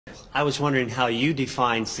I was wondering how you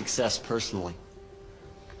define success personally.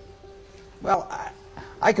 Well,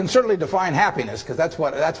 I can certainly define happiness, because that's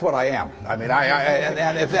what I am. I mean,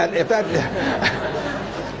 and if that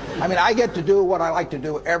I mean, I get to do what I like to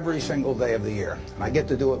do every single day of the year, and I get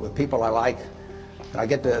to do it with people I like. I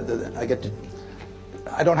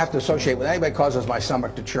don't have to associate with anybody. Causes my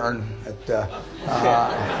stomach to churn. The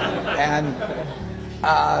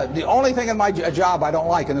only thing in my job I don't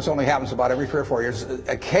like, and this only happens about every 3 or 4 years,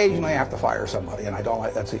 occasionally I have to fire somebody, and I don't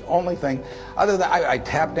like. That's the only thing. Other than that, I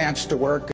tap dance to work.